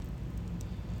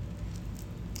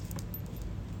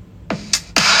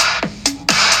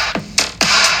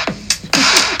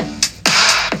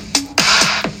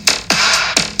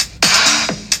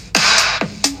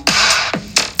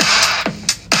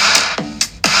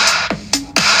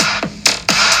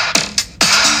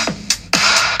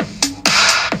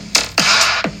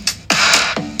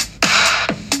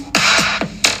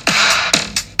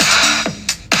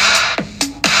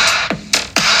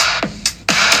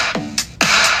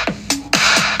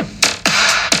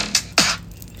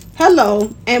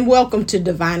Hello, and welcome to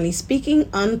Divinely Speaking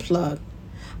Unplugged.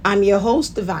 I'm your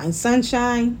host, Divine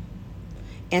Sunshine,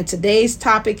 and today's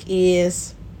topic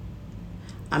is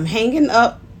I'm hanging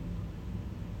up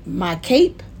my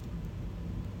cape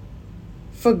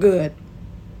for good.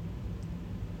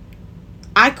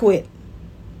 I quit.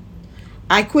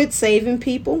 I quit saving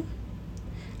people.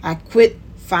 I quit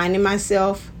finding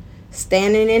myself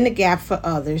standing in the gap for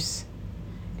others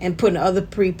and putting other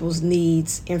people's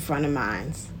needs in front of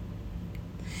mine.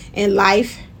 In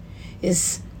life,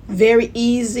 it's very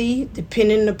easy,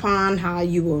 depending upon how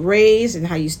you were raised and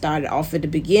how you started off at the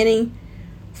beginning,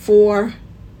 for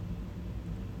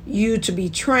you to be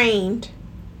trained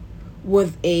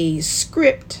with a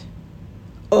script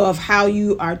of how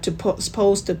you are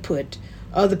supposed to put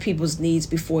other people's needs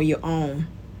before your own.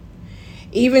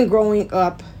 Even growing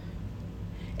up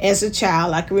as a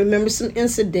child, I can remember some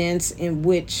incidents in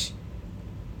which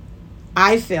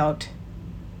I felt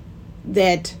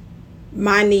that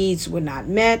my needs were not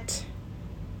met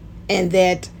and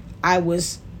that I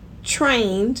was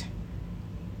trained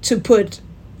to put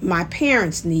my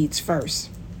parents' needs first.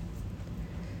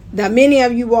 Now, many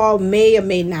of you all may or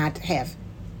may not have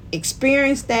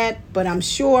experienced that, but I'm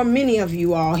sure many of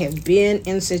you all have been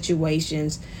in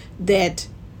situations that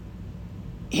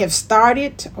have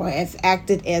started or have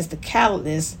acted as the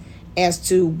catalyst as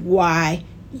to why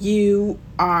you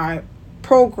are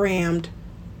programmed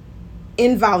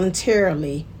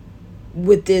involuntarily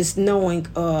with this knowing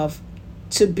of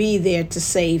to be there to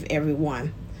save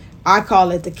everyone. I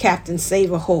call it the Captain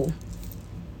Save-A-Ho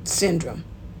syndrome.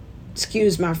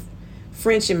 Excuse my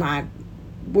French and my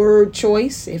word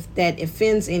choice if that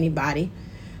offends anybody.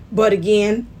 But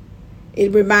again,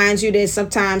 it reminds you that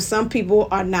sometimes some people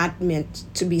are not meant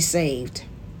to be saved.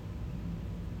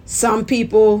 Some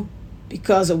people,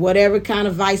 because of whatever kind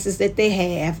of vices that they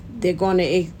have, they're going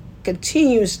to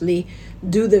continuously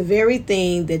do the very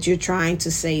thing that you're trying to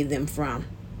save them from.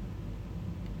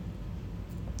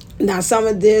 Now, some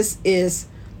of this is,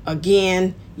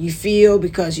 again, you feel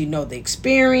because you know the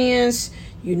experience,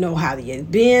 you know how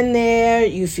you've been there,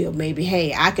 you feel maybe,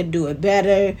 hey, I could do it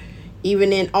better.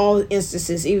 Even in all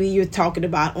instances, even you're talking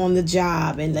about on the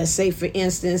job, and let's say, for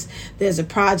instance, there's a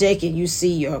project and you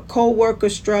see your coworker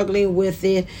struggling with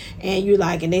it, and you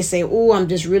like, and they say, oh, I'm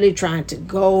just really trying to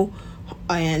go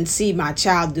and see my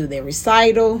child do their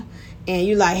recital, and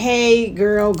you like, hey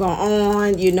girl, go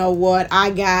on, you know what,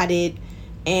 I got it.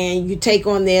 And you take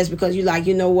on this because you like,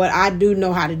 you know what, I do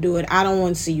know how to do it, I don't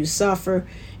want to see you suffer.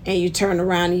 And you turn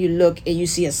around and you look and you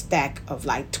see a stack of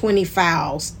like 20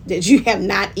 files that you have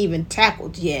not even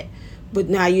tackled yet, but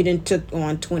now you done took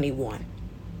on 21.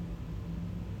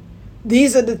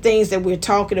 These are the things that we're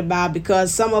talking about,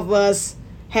 because some of us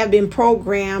have been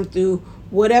programmed through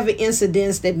whatever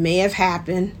incidents that may have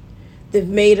happened that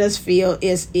made us feel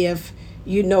as if,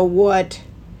 you know what,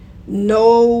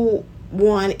 no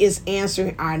one is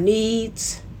answering our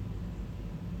needs.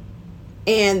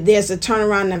 And there's a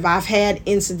turnaround. If I've had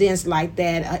incidents like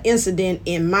that, an incident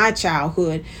in my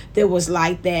childhood that was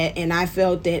like that, and I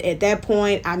felt that at that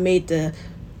point I made the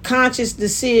conscious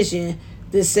decision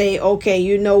to say, okay,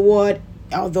 you know what,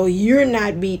 although you're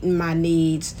not meeting my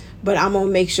needs, but I'm going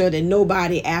to make sure that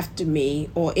nobody after me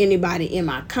or anybody in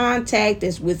my contact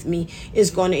that's with me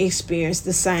is going to experience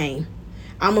the same.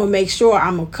 I'm going to make sure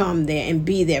I'm going to come there and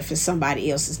be there for somebody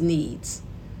else's needs.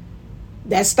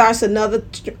 That starts another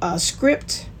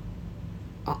script,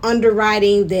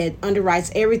 underwriting that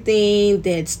underwrites everything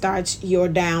that starts your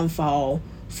downfall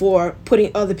for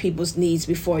putting other people's needs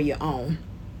before your own.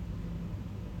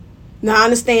 Now, I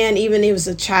understand, even if it's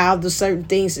a child, there's certain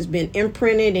things has been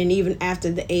imprinted, and even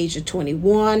after the age of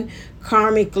 21,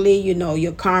 karmically, you know,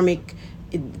 your karmic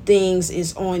things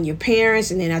is on your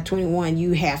parents, and then at 21,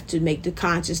 you have to make the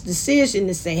conscious decision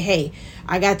to say, hey,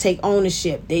 I got to take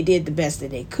ownership. They did the best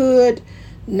that they could.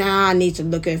 Now I need to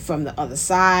look at it from the other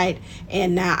side,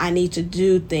 and now I need to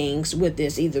do things with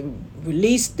this, either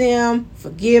release them,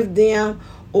 forgive them,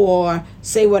 or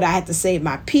say what I had to say,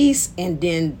 my piece, and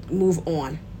then move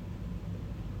on.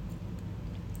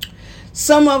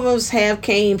 Some of us have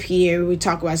came here, we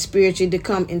talk about spiritually, to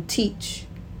come and teach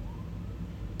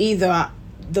either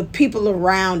the people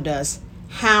around us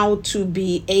how to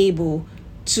be able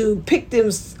to pick their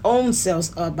own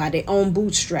selves up by their own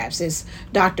bootstraps, as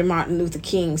Dr. Martin Luther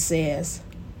King says.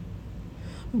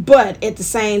 But at the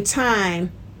same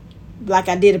time, like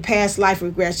I did a past life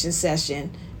regression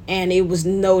session, and it was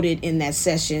noted in that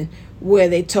session where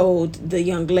they told the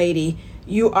young lady,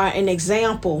 you are an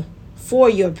example for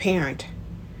your parent,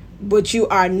 but you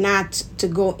are not to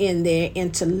go in there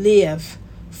and to live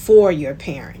for your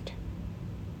parent.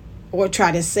 or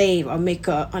try to save or make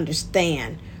her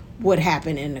understand what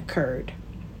happened and occurred.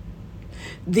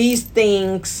 These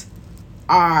things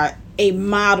are a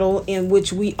model in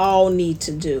which we all need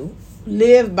to do.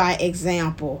 Live by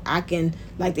example. I can,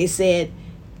 like they said,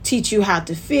 teach you how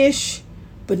to fish,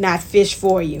 but not fish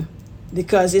for you,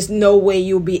 because there's no way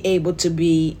you'll be able to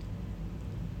be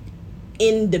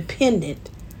independent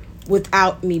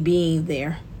without me being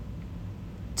there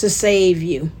to save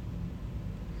you.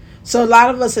 So a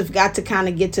lot of us have got to kind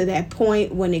of get to that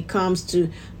point when it comes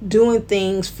to doing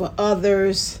things for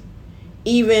others,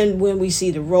 even when we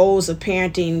see the roles of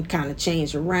parenting kind of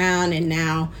change around. And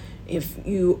now if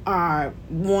you are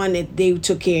one that they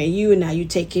took care of you and now you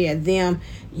take care of them,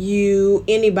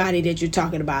 anybody that you're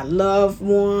talking about, loved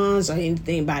ones or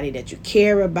anybody that you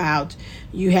care about,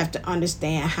 you have to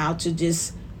understand how to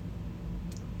just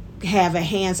have a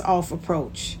hands-off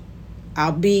approach.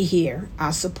 I'll be here.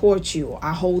 I'll support you.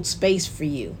 I'll hold space for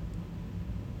you.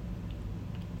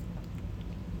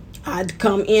 I'd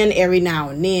come in every now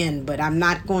and then, but I'm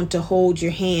not going to hold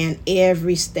your hand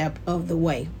every step of the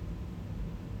way.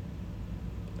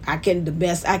 The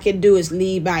best I can do is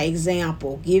lead by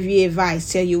example, give you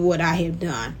advice, tell you what I have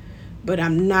done, but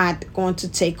I'm not going to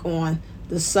take on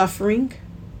the suffering,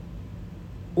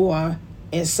 or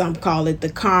as some call it, the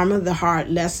karma, the hard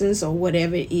lessons, or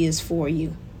whatever it is for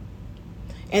you.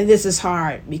 And this is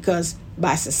hard because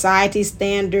by society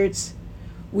standards,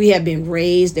 we have been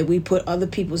raised that we put other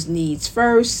people's needs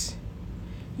first.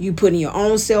 You putting your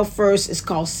own self first is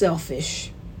called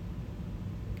selfish.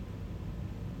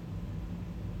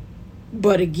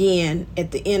 But again,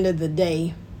 at the end of the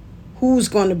day, who's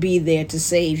going to be there to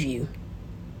save you?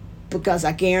 Because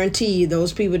I guarantee you,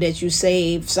 those people that you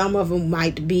save, some of them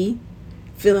might be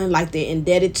feeling like they're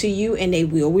indebted to you, and they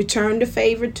will return the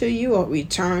favor to you or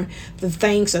return the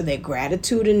thanks or their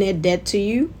gratitude and their debt to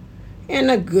you. And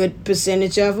a good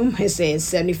percentage of them, it says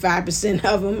 75%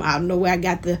 of them, I don't know where I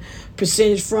got the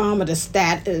percentage from or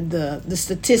the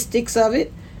statistics of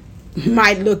it,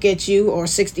 might look at you, or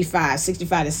 65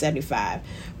 to 75,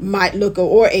 might look,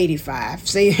 or 85,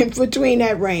 say between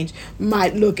that range,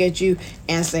 might look at you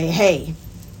and say, hey,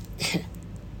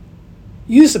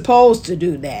 you're supposed to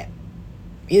do that.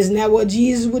 Isn't that what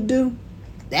Jesus would do?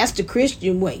 That's the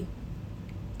Christian way.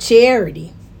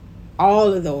 Charity.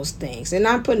 All of those things. And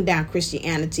I'm putting down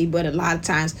Christianity, but a lot of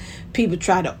times people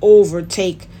try to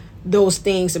overtake those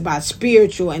things about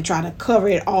spiritual and try to cover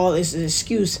it all as an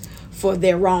excuse for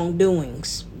their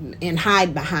wrongdoings and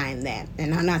hide behind that.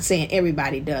 And I'm not saying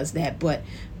everybody does that, but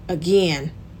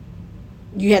again,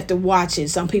 you have to watch it.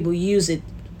 Some people use it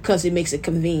because it makes it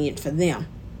convenient for them.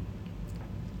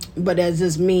 But that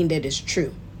doesn't mean that it's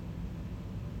true.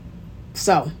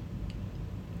 So,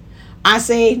 I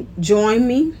say join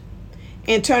me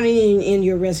in turning in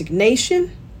your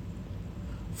resignation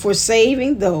for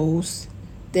saving those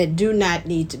that do not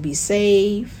need to be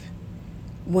saved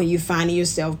when you find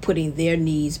yourself putting their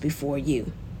needs before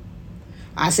you.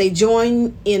 I say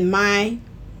join in my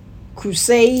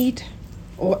crusade,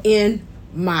 or in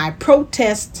my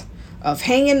protest of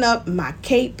hanging up my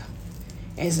cape,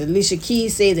 as Alicia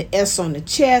Keys say, the S on the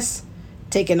chest,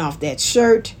 taking off that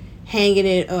shirt, hanging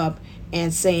it up,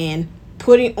 and saying,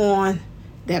 putting on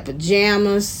that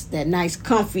pajamas, that nice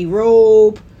comfy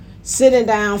robe, sitting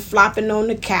down, flopping on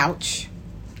the couch,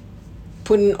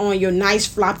 putting on your nice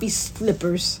floppy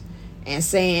slippers, and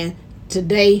saying,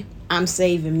 today I'm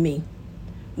saving me.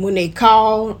 When they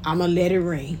call, I'm going to let it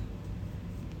ring.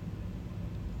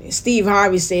 Steve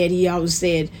Harvey said, he always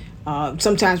said,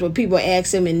 sometimes when people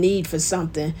ask him in need for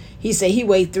something, he said he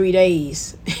wait 3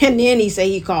 days. And then he said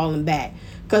he called them back.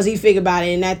 Because he figured about it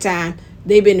in that time,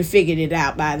 they've been figured it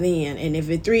out by then. And if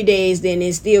in 3 days, then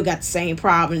they still got the same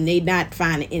problem and they not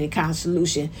finding any kind of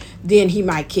solution, then he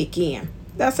might kick in.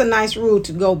 That's a nice rule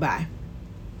to go by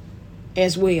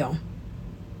as well.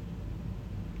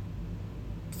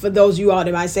 For those of you all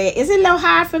that might say, is it a little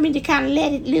hard for me to kind of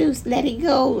let it loose, let it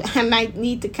go? I might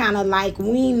need to kind of like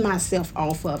wean myself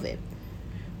off of it.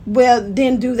 Well,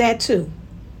 then do that too.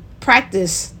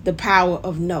 Practice the power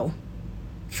of no.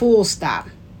 Full stop.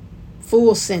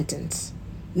 Full sentence.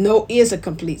 No is a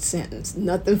complete sentence.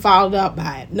 Nothing followed up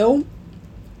by it. No.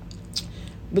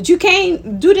 But you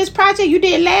can't do this project you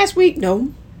did last week.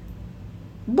 No.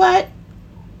 But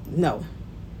no.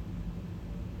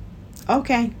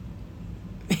 Okay.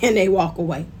 And they walk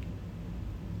away.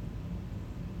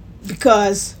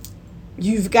 Because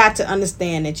you've got to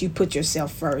understand that you put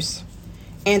yourself first.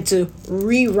 And to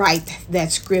rewrite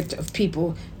that script of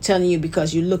people telling you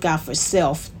because you look out for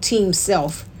self, team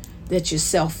self, that you're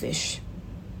selfish.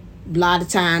 A lot of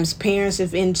times parents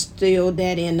have instilled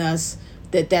that in us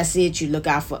that's it. You look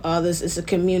out for others. It's a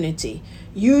community.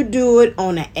 You do it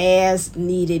on an as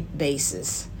needed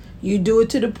basis. You do it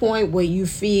to the point where you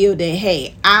feel that,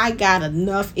 hey, I got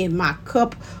enough in my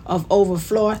cup of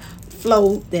flow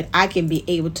that I can be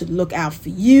able to look out for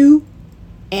you,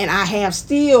 and I have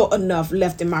still enough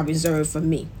left in my reserve for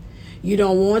me. You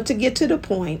don't want to get to the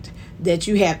point that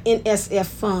you have NSF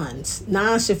funds,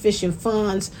 non-sufficient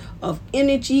funds of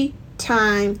energy,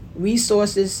 time,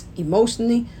 resources,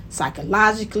 emotionally,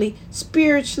 psychologically,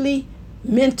 spiritually,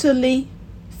 mentally,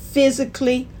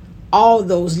 physically, all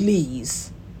those leaves.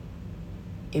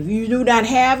 If you do not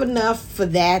have enough for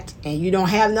that, and you don't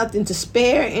have nothing to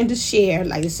spare and to share,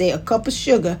 like I say, a cup of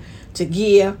sugar to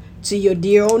give to your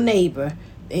dear old neighbor,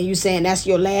 and you're saying that's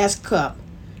your last cup,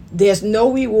 there's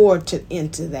no reward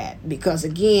into that. Because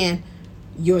again,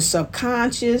 your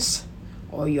subconscious,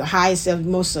 or your higher self,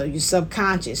 most of your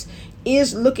subconscious,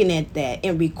 is looking at that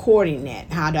and recording that.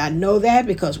 How do I know that?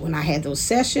 Because when I had those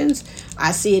sessions,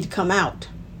 I see it come out.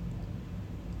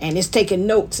 And it's taking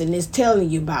notes, and it's telling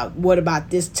you about, what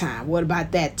about this time? What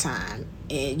about that time?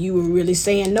 And you were really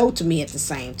saying no to me at the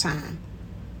same time.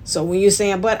 So when you're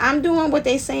saying, but I'm doing what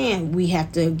they're saying, we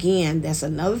have to, again, that's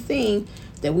another thing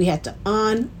that we have to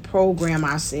unprogram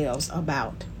ourselves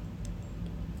about.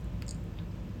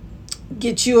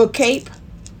 Get you a cape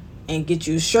and get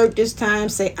you a shirt this time.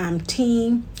 Say, I'm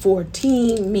team for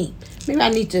team me. Maybe I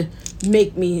need to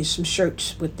make me some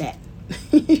shirts with that.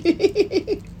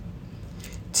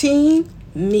 Team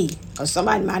me. Or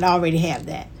somebody might already have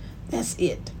that. That's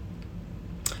it.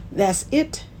 That's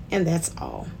it, and that's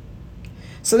all.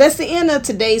 So that's the end of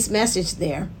today's message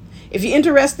there. If you're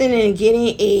interested in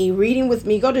getting a reading with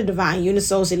me, go to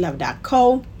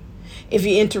divineunisouls11.co. If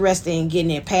you're interested in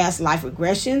getting a past life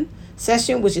regression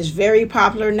session, which is very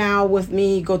popular now with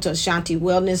me, go to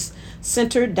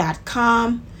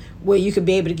AshantiWellnessCenter.com, where you could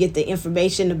be able to get the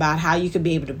information about how you could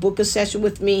be able to book a session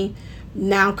with me.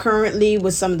 Now, currently,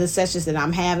 with some of the sessions that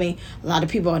I'm having, a lot of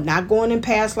people are not going in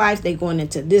past life. They're going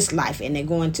into this life, and they're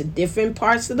going to different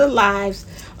parts of the lives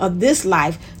of this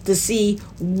life to see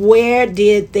where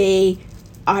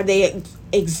are they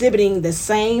exhibiting the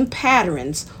same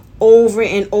patterns over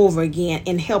and over again,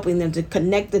 and helping them to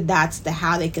connect the dots to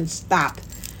how they can stop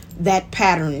that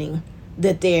patterning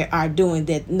that they are doing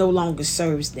that no longer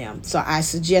serves them. So I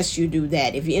suggest you do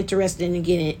that. If you're interested in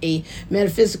getting a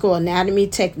metaphysical anatomy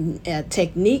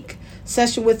technique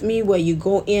session with me, where you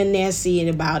go in there seeing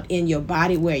about in your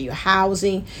body where you're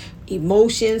housing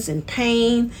emotions and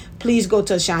pain, please go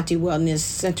to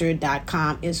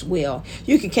AshantiWellnessCenter.com as well.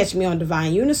 You can catch me on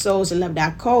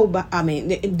DivineUnisouls11.co,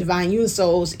 Divine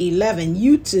Unisouls 11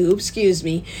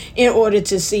 YouTube, in order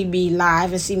to see me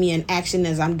live and see me in action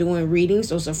as I'm doing readings.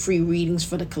 Those are free readings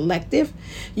for the collective.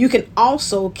 You can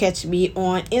also catch me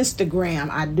on Instagram.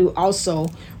 I do also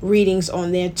readings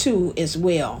on there too as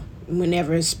well,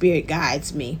 whenever Spirit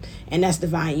guides me, and that's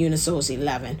Divine Unisouls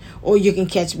 11. Or you can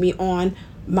catch me on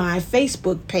my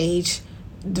Facebook page,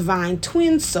 Divine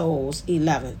Twin Souls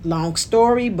 11. Long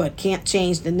story, but can't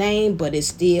change the name, but it's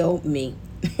still me.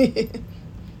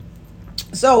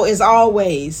 So as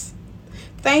always,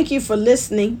 thank you for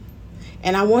listening,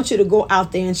 and I want you to go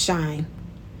out there and shine.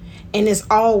 And as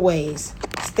always,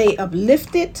 stay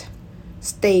uplifted,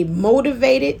 stay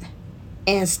motivated,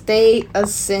 and stay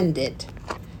ascended.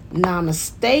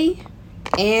 Namaste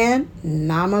and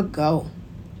Namago.